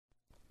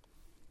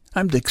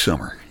I'm Dick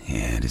Summer,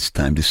 and it's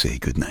time to say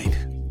goodnight.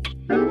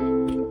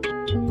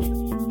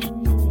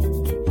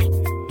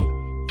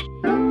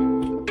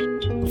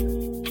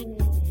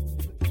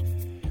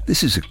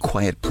 This is a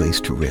quiet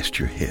place to rest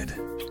your head,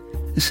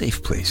 a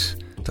safe place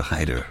to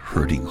hide a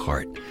hurting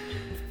heart,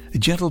 a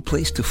gentle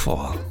place to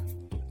fall.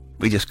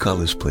 We just call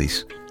this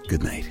place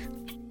goodnight.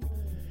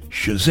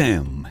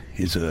 Shazam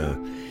is a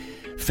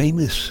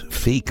famous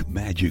fake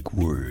magic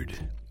word.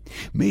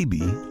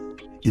 Maybe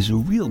is a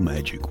real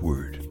magic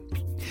word.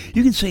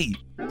 You can say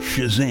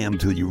Shazam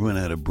till you run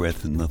out of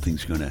breath and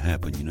nothing's going to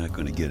happen. You're not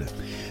going to get a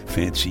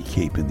fancy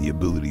cape and the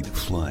ability to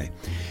fly.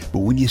 But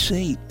when you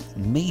say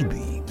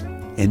maybe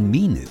and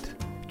mean it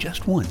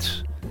just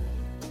once,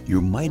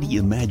 your mighty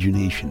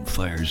imagination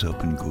fires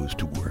up and goes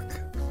to work.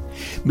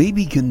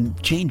 Maybe can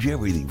change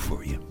everything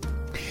for you.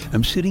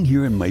 I'm sitting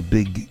here in my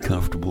big,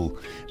 comfortable,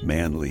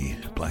 manly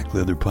black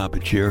leather papa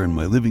chair in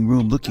my living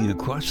room looking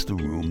across the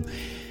room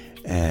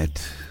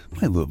at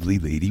my lovely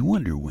Lady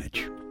Wonder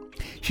Wench.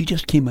 She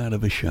just came out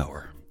of a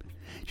shower.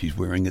 She's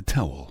wearing a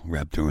towel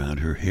wrapped around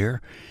her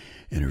hair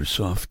and her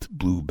soft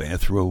blue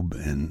bathrobe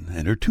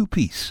and her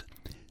two-piece.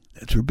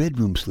 That's her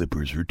bedroom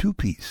slippers, her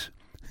two-piece.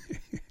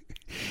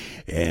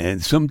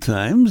 And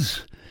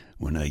sometimes,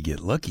 when I get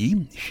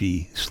lucky,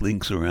 she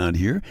slinks around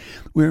here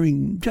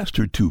wearing just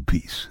her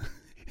two-piece.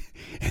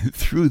 And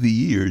through the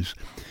years,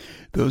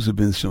 those have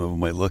been some of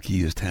my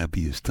luckiest,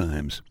 happiest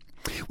times.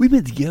 We've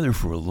been together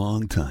for a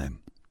long time,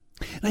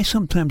 and I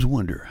sometimes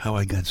wonder how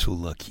I got so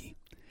lucky.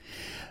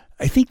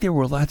 I think there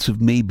were lots of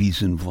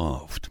maybes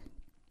involved.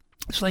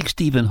 It's like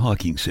Stephen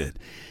Hawking said.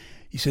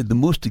 He said, the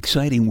most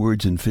exciting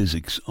words in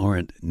physics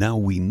aren't now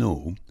we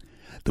know.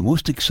 The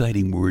most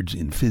exciting words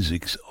in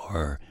physics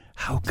are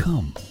how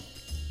come.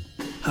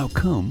 How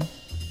come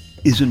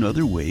is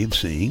another way of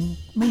saying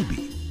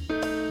maybe.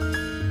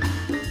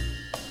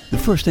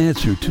 The first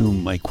answer to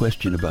my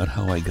question about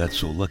how I got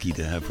so lucky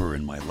to have her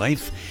in my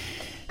life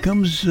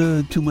comes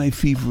to my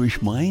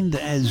feverish mind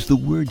as the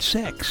word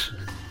sex.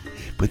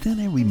 But then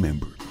I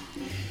remember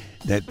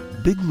that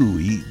Big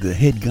Louie, the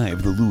head guy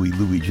of the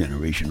Louie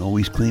generation,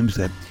 always claims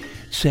that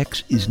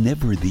sex is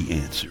never the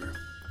answer.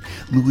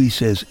 Louie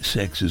says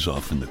sex is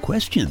often the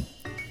question.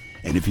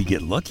 And if you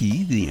get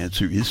lucky, the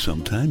answer is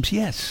sometimes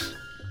yes.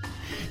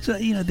 So,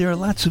 there are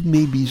lots of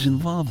maybes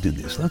involved in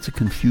this, lots of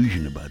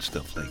confusion about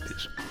stuff like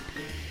this.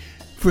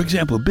 For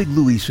example, Big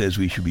Louie says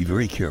we should be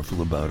very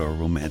careful about our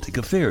romantic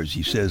affairs.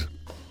 He says,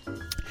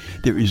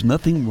 there is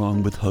nothing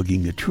wrong with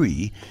hugging a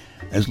tree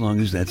as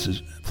long as that's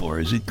as far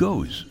as it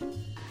goes.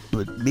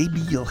 But maybe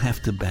you'll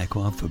have to back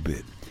off a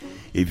bit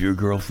if your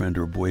girlfriend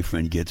or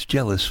boyfriend gets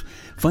jealous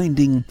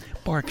finding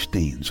bark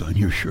stains on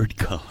your shirt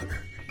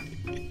collar.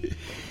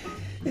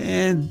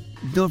 And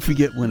don't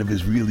forget one of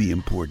his really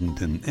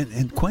important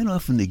and quite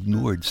often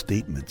ignored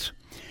statements.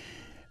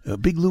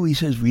 Big Louie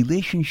says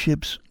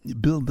relationships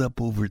build up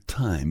over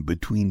time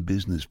between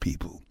business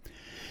people,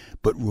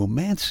 but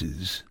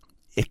romances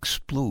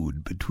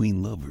explode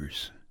between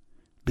lovers.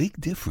 Big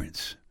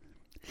difference.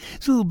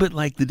 It's a little bit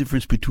like the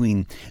difference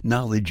between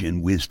knowledge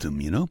and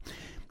wisdom,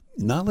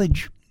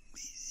 Knowledge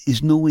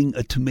is knowing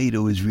a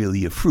tomato is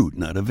really a fruit,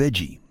 not a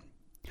veggie.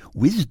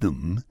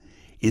 Wisdom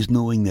is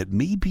knowing that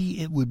maybe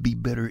it would be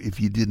better if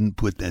you didn't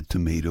put that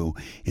tomato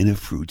in a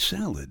fruit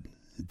salad.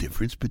 The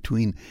difference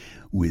between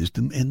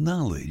wisdom and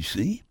knowledge,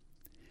 see?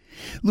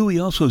 Louis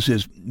also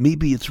says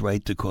maybe it's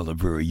right to call a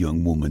very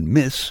young woman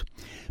Miss,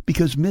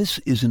 because Miss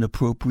is an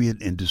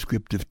appropriate and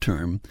descriptive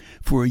term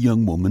for a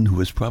young woman who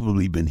has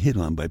probably been hit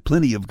on by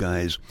plenty of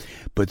guys,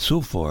 but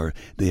so far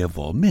they have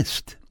all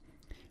missed.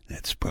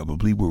 That's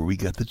probably where we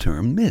got the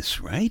term Miss,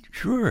 right?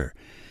 Sure.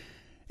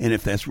 And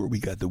if that's where we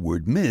got the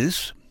word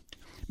Miss,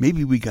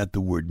 maybe we got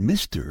the word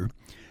Mister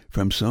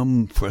from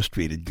some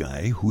frustrated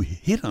guy who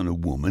hit on a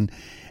woman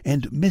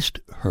and missed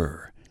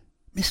her.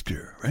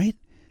 Mister, right?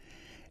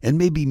 And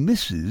maybe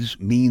Mrs.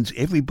 means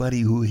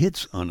everybody who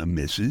hits on a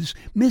Mrs.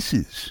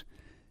 misses,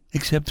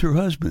 except her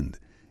husband,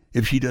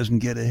 if she doesn't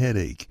get a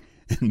headache.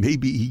 And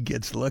maybe he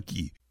gets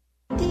lucky.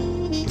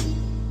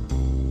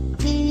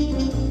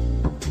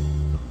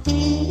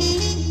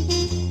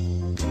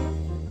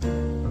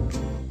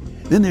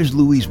 Then there's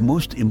Louis'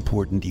 most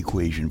important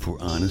equation for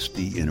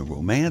honesty in a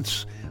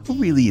romance, or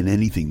really in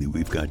anything that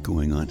we've got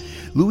going on.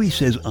 Louis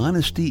says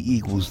honesty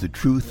equals the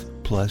truth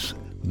plus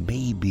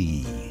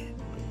maybe.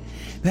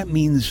 That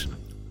means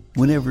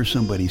whenever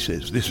somebody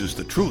says, this is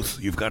the truth,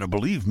 you've got to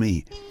believe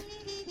me,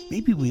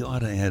 maybe we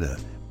ought to add a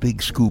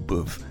big scoop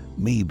of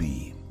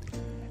maybe.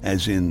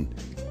 As in,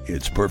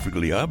 it's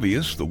perfectly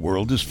obvious the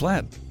world is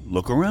flat.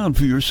 Look around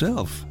for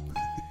yourself.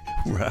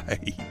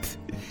 Right.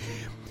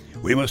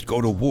 We must go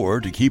to war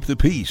to keep the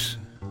peace.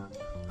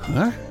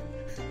 Huh?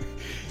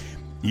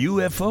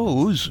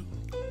 UFOs?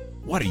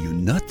 What are you,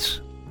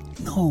 nuts?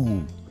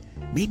 No,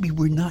 maybe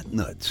we're not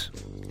nuts.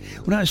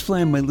 When I was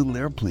flying my little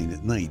airplane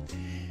at night,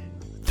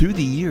 through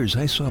the years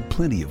I saw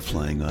plenty of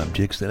flying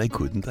objects that I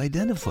couldn't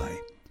identify.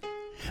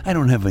 I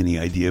don't have any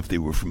idea if they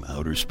were from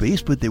outer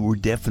space, but they were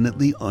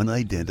definitely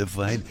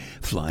unidentified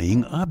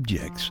flying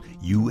objects,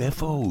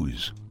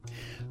 UFOs.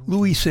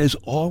 Louis says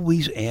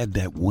always add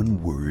that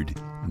one word,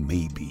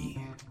 maybe.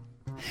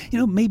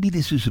 Maybe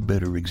this is a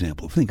better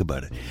example. Think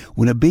about it.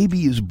 When a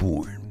baby is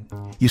born,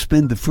 you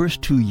spend the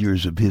first 2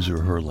 years of his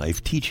or her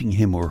life teaching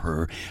him or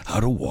her how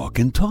to walk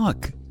and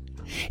talk.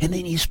 And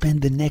then you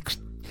spend the next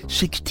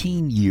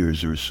 16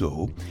 years or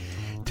so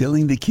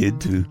telling the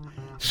kid to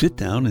sit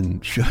down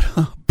and shut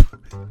up.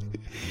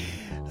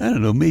 I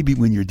don't know, maybe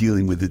when you're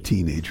dealing with a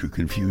teenager,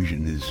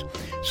 confusion is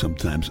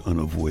sometimes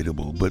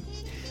unavoidable. But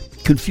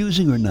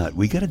confusing or not,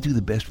 we got to do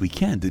the best we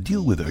can to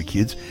deal with our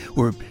kids,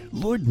 or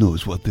Lord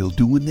knows what they'll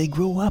do when they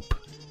grow up.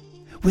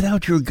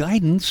 Without your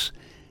guidance,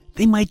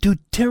 they might do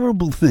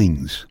terrible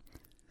things.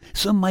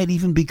 Some might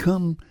even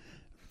become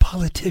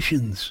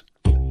politicians.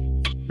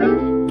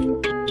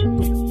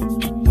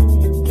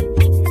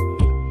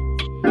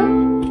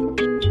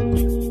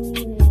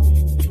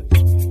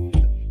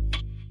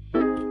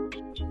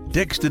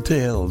 Dicks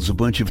Details, a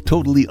bunch of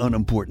totally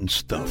unimportant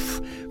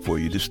stuff for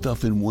you to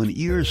stuff in one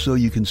ear so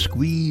you can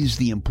squeeze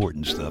the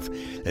important stuff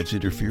that's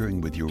interfering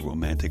with your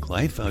romantic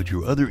life out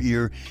your other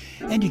ear,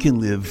 and you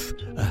can live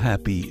a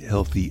happy,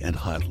 healthy, and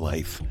hot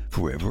life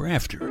forever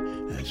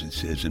after, as it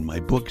says in my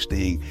book,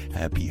 Staying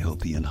Happy,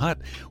 Healthy, and Hot,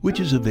 which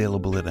is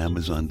available at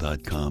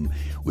Amazon.com,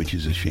 which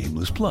is a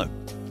shameless plug.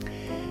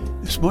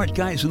 The smart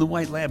guys in the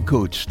white lab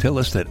coats tell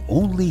us that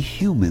only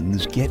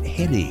humans get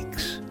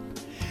headaches,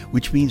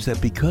 which means that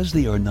because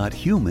they are not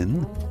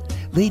human,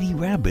 lady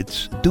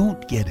rabbits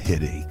don't get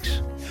headaches,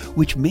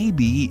 which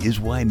maybe is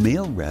why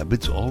male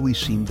rabbits always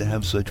seem to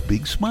have such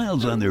big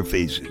smiles on their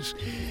faces,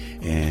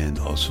 and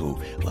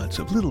also lots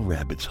of little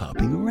rabbits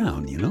hopping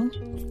around,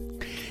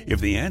 If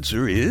the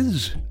answer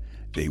is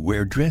they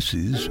wear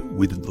dresses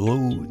with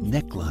low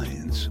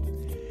necklines.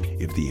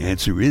 If the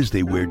answer is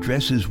they wear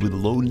dresses with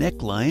low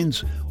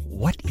necklines,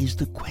 what is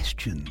the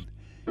question?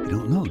 You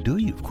don't know, do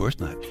you? Of course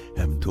not.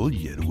 Haven't told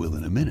you yet. I will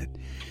in a minute.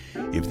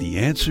 If the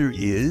answer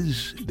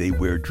is they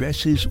wear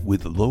dresses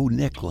with low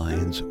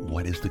necklines,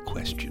 what is the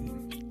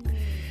question?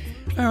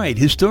 All right,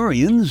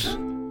 historians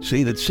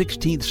say that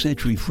 16th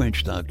century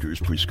French doctors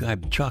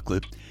prescribed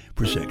chocolate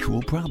for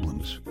sexual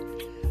problems.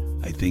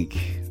 I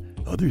think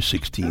other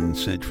 16th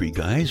century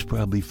guys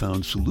probably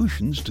found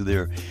solutions to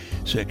their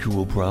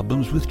sexual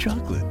problems with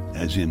chocolate,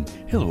 as in,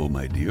 hello,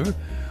 my dear,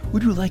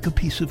 would you like a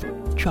piece of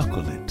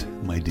chocolate,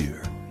 my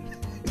dear?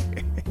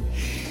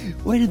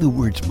 Why do the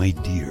words my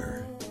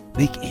dear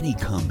make any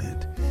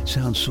comment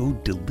sound so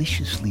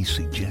deliciously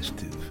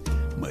suggestive,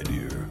 my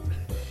dear?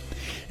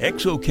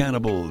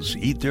 Exo-cannibals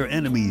eat their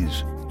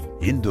enemies.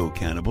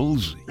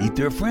 Indo-cannibals eat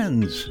their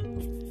friends.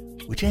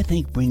 Which I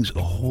think brings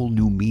a whole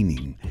new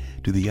meaning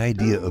to the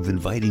idea of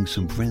inviting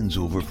some friends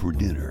over for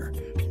dinner.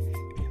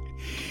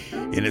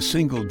 In a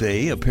single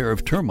day, a pair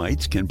of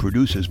termites can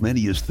produce as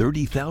many as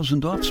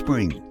 30,000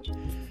 offspring.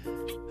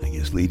 I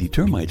guess lady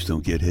termites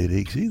don't get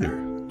headaches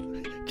either.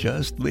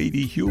 Just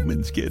lady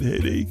humans get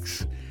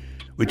headaches,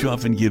 which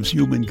often gives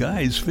human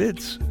guys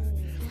fits.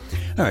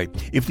 All right,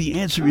 if the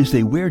answer is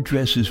they wear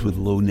dresses with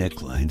low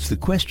necklines, the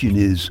question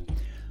is,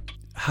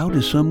 how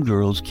do some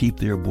girls keep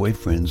their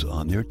boyfriends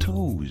on their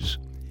toes?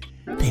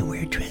 They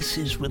wear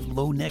dresses with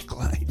low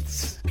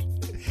necklines.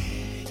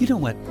 You know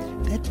what?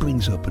 That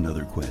brings up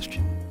another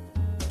question.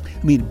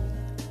 I mean,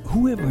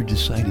 whoever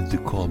decided to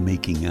call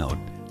making out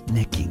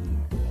necking?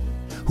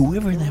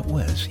 Whoever that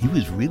was, he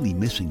was really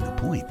missing the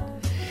point.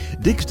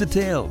 Dicks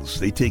Details,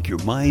 they take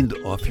your mind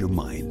off your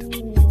mind.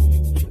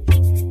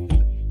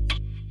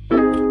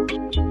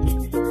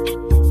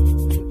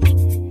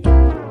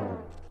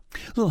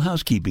 A little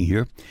housekeeping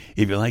here.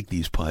 If you like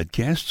these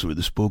podcasts or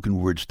the spoken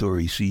word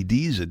story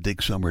CDs at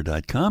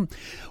dicksummer.com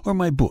or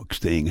my book,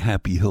 Staying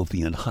Happy,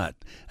 Healthy, and Hot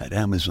at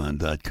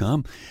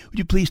Amazon.com, would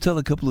you please tell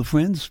a couple of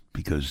friends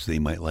because they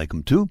might like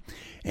them too,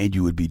 and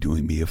you would be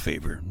doing me a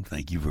favor.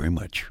 Thank you very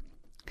much.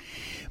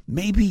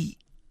 Maybe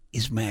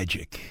is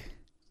magic,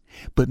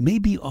 but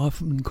maybe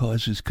often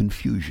causes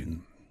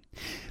confusion.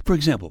 For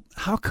example,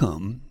 how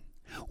come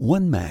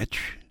one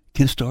match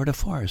can start a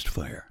forest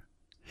fire,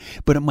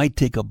 but it might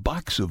take a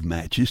box of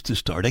matches to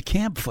start a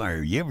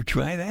campfire? You ever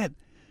try that?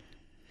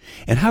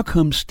 And how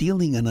come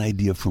stealing an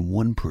idea from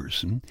one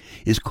person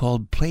is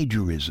called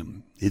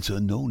plagiarism? It's a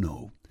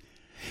no-no.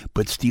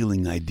 But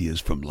stealing ideas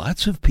from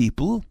lots of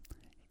people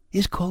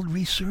is called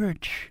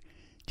research.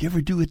 Do you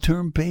ever do a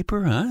term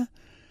paper, huh?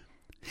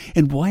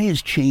 And why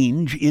is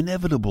change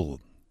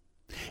inevitable?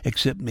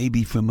 Except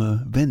maybe from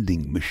a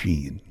vending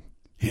machine.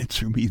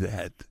 Answer me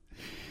that.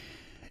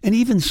 And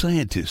even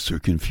scientists are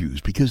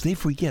confused because they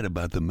forget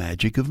about the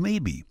magic of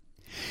maybe.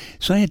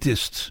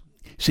 Scientists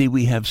say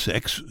we have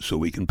sex so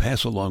we can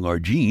pass along our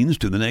genes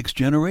to the next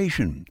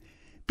generation.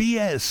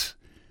 BS.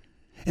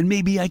 And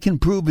maybe I can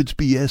prove it's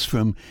BS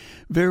from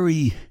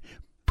very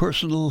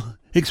personal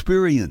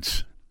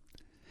experience.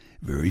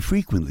 Very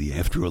frequently,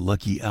 after a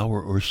lucky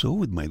hour or so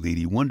with my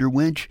Lady Wonder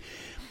Wench,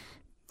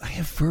 I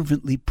have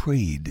fervently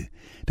prayed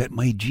that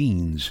my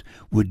genes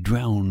would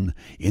drown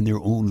in their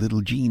own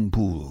little gene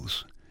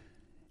pools.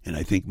 And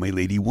I think my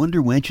Lady Wonder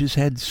Wench has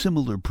had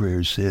similar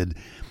prayers said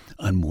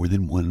on more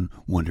than one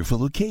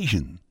wonderful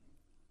occasion.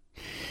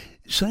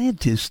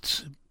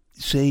 Scientists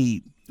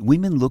say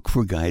women look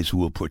for guys who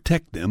will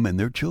protect them and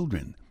their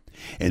children.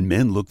 And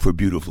men look for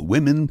beautiful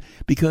women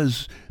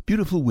because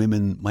beautiful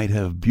women might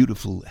have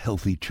beautiful,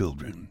 healthy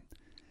children.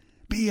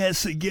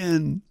 BS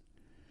again.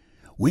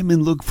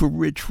 Women look for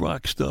rich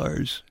rock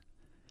stars.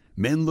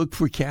 Men look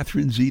for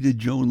Catherine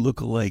Zeta-Jones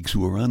lookalikes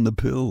who are on the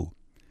pill.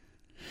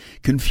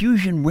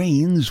 Confusion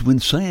reigns when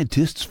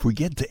scientists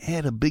forget to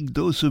add a big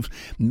dose of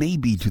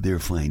maybe to their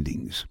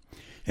findings.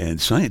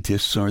 And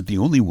scientists aren't the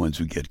only ones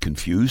who get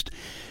confused.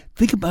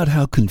 Think about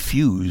how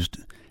confused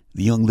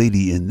the young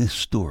lady in this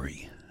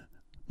story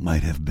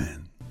might have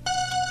been.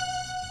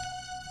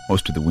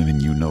 Most of the women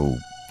you know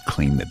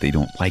claim that they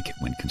don't like it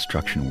when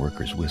construction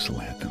workers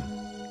whistle at them.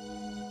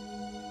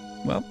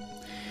 Well,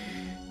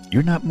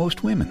 you're not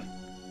most women,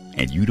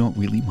 and you don't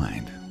really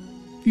mind,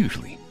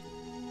 usually,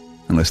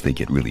 unless they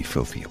get really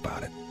filthy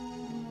about it.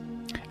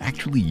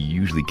 Actually, you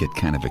usually get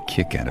kind of a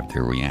kick out of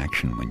their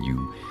reaction when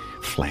you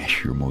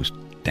flash your most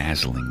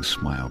dazzling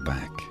smile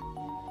back.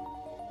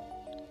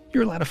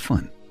 You're a lot of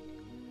fun.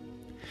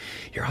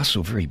 You're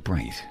also very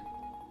bright,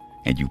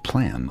 and you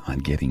plan on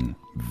getting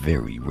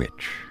very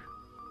rich.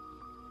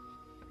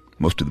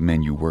 Most of the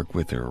men you work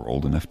with are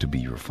old enough to be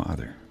your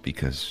father,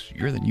 because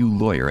you're the new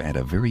lawyer at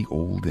a very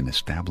old and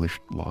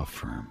established law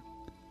firm.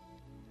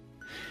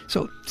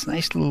 So it's a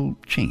nice little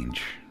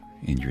change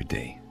in your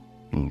day,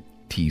 a little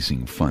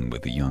teasing fun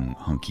with the young,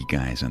 hunky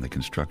guys on the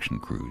construction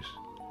crews.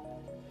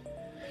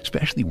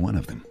 Especially one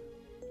of them.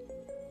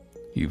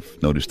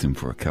 You've noticed him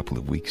for a couple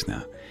of weeks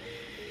now.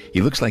 He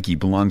looks like he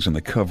belongs on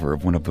the cover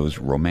of one of those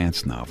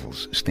romance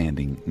novels,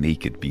 standing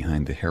naked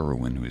behind the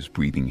heroine who is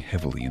breathing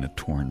heavily in a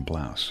torn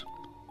blouse.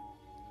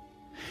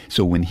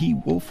 So when he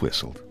wolf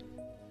whistled,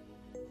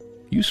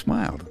 you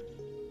smiled.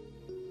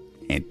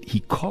 And he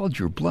called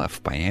your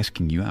bluff by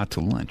asking you out to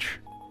lunch.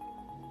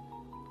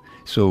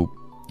 So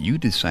you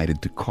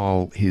decided to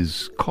call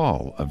his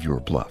call of your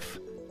bluff.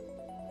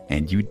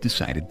 And you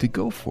decided to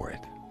go for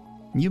it.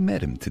 You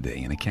met him today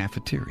in a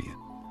cafeteria.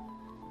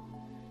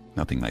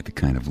 Nothing like the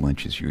kind of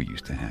lunches you're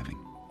used to having.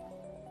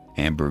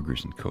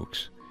 Hamburgers and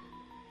Cokes.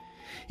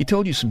 He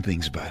told you some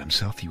things about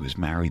himself. He was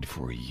married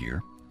for a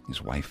year.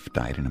 His wife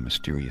died in a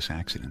mysterious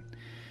accident.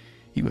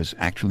 He was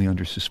actually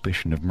under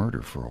suspicion of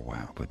murder for a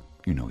while, but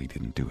you know he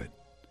didn't do it.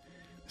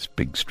 This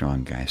big,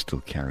 strong guy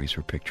still carries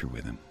her picture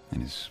with him,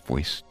 and his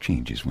voice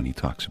changes when he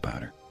talks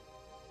about her.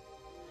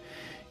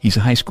 He's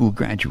a high school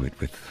graduate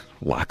with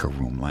locker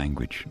room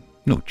language.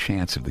 No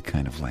chance of the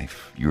kind of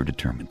life you're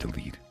determined to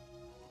lead.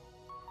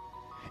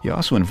 He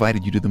also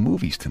invited you to the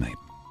movies tonight.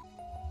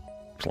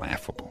 It's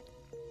laughable.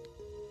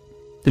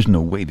 There's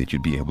no way that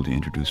you'd be able to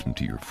introduce him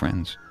to your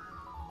friends.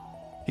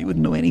 He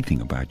wouldn't know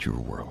anything about your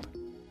world.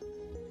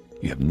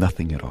 You have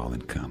nothing at all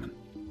in common.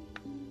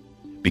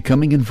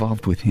 Becoming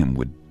involved with him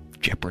would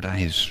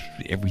jeopardize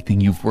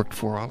everything you've worked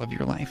for all of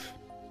your life.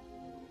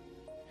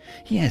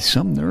 He has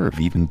some nerve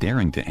even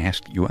daring to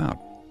ask you out.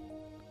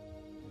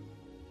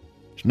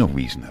 There's no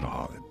reason at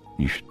all that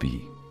you should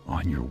be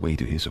on your way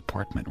to his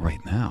apartment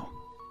right now.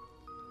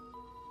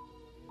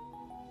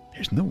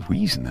 There's no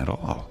reason at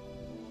all.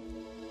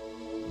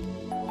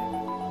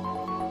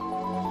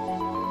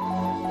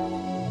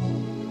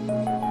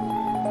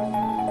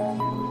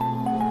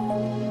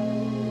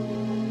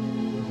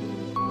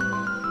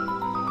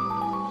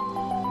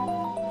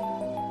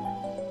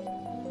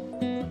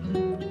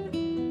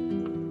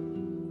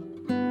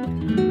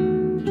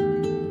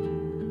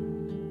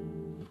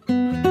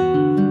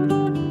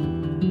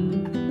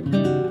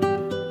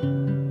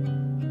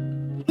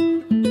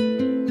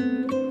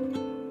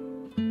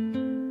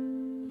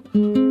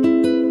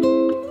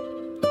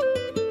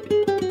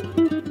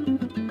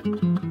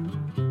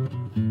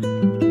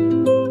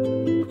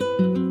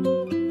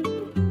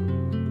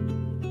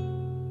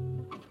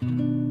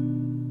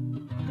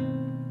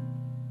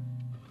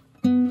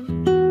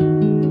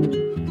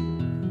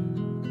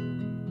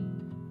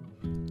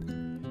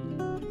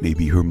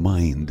 Maybe her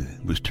mind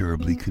was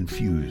terribly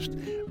confused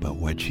about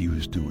what she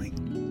was doing.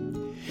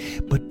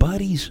 But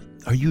bodies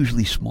are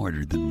usually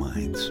smarter than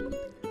minds.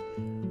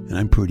 And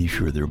I'm pretty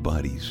sure their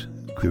bodies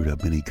cleared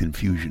up any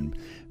confusion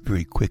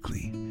very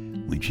quickly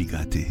when she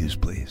got to his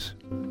place.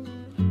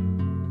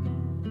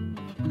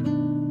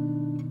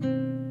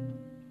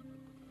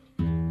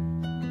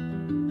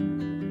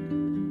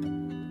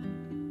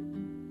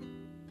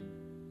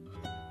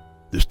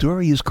 The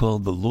story is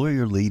called The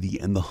Lawyer Lady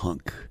and the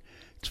Hunk.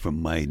 It's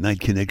from my Night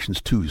Connections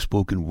 2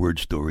 spoken word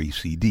story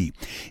CD.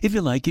 If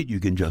you like it,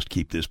 you can just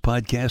keep this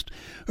podcast.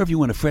 Or if you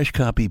want a fresh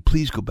copy,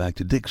 please go back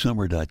to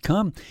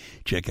dicksummer.com.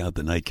 Check out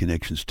the Night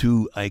Connections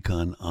 2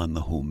 icon on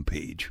the home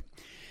page.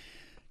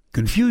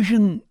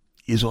 Confusion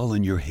is all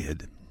in your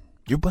head.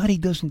 Your body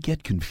doesn't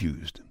get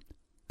confused.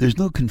 There's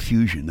no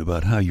confusion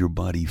about how your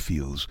body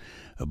feels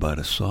about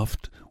a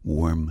soft,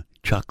 warm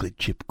chocolate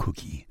chip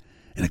cookie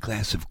and a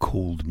glass of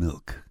cold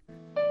milk.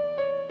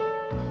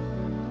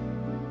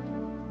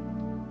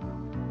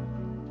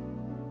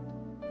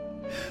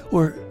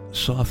 Or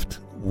soft,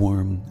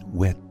 warm,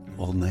 wet,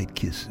 all-night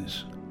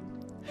kisses.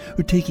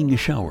 or taking a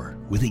shower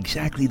with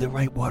exactly the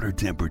right water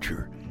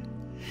temperature,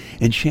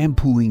 and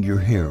shampooing your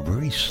hair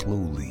very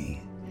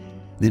slowly,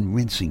 then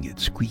rinsing it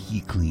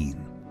squeaky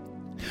clean,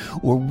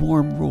 or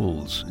warm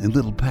rolls and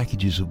little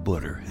packages of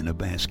butter in a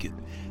basket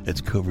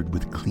that's covered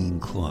with clean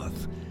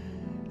cloth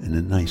in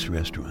a nice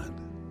restaurant,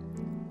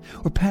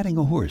 or patting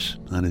a horse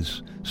on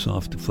his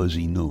soft,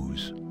 fuzzy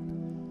nose,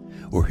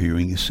 or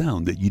hearing a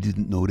sound that you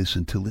didn't notice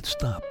until it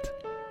stopped.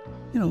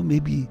 You know,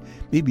 maybe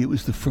it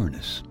was the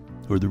furnace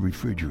or the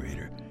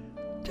refrigerator,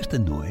 just a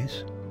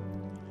noise.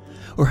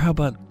 Or how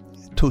about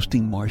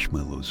toasting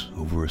marshmallows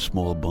over a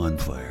small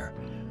bonfire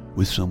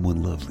with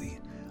someone lovely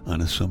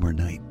on a summer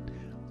night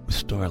with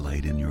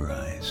starlight in your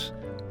eyes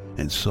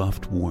and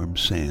soft, warm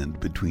sand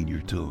between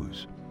your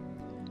toes?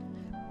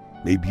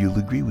 Maybe you'll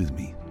agree with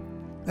me.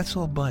 That's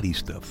all body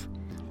stuff.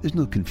 There's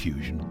no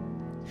confusion.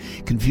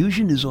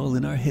 Confusion is all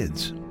in our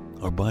heads.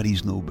 Our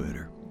bodies know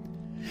better.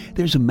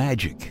 There's a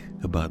magic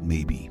about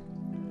maybe,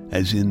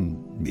 as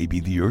in maybe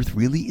the earth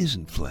really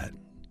isn't flat,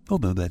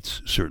 although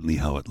that's certainly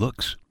how it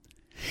looks.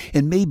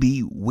 And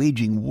maybe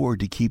waging war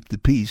to keep the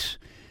peace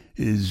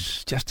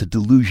is just a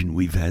delusion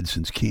we've had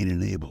since Cain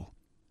and Abel.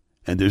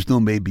 And there's no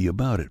maybe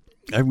about it.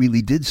 I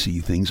really did see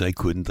things I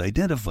couldn't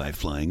identify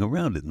flying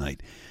around at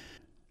night.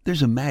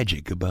 There's a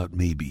magic about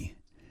maybe,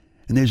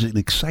 and there's an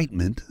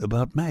excitement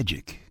about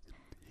magic.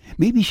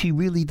 Maybe she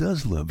really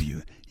does love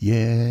you.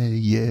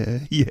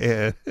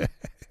 Yeah.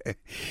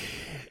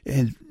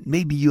 And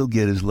maybe you'll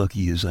get as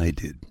lucky as I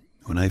did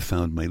when I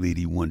found my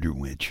Lady Wonder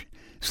Wench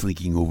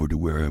slinking over to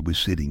where I was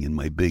sitting in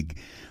my big,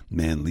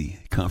 manly,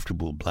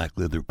 comfortable black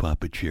leather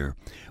papa chair,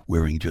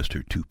 wearing just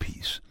her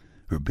two-piece,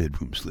 her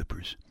bedroom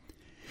slippers.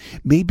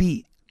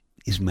 Maybe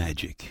is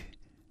magic,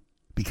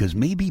 because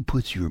maybe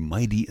puts your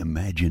mighty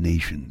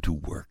imagination to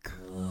work.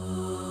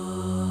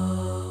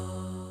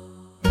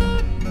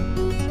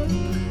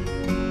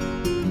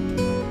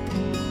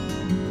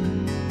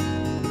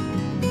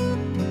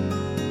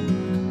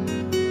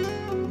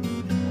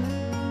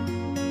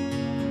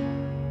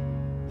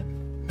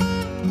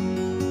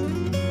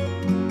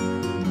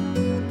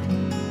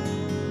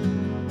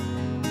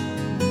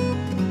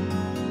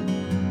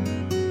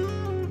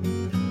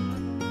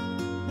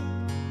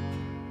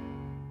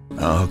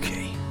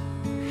 Okay,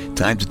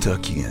 time to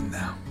tuck you in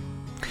now.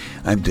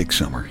 I'm Dick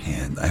Summer,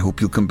 and I hope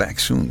you'll come back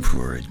soon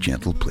for a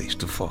gentle place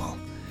to fall.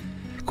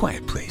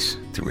 Quiet place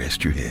to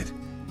rest your head.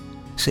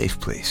 Safe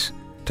place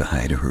to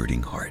hide a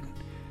hurting heart.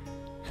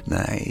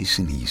 Nice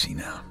and easy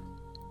now.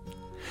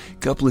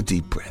 Couple of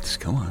deep breaths,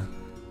 come on.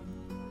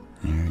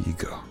 There you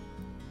go.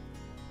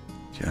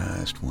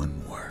 Just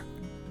one more.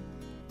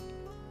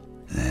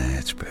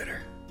 That's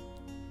better.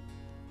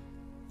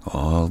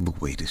 All the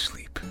way to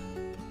sleep.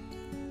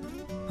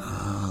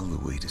 All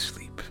the way to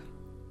sleep.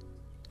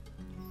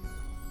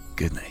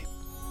 Good night.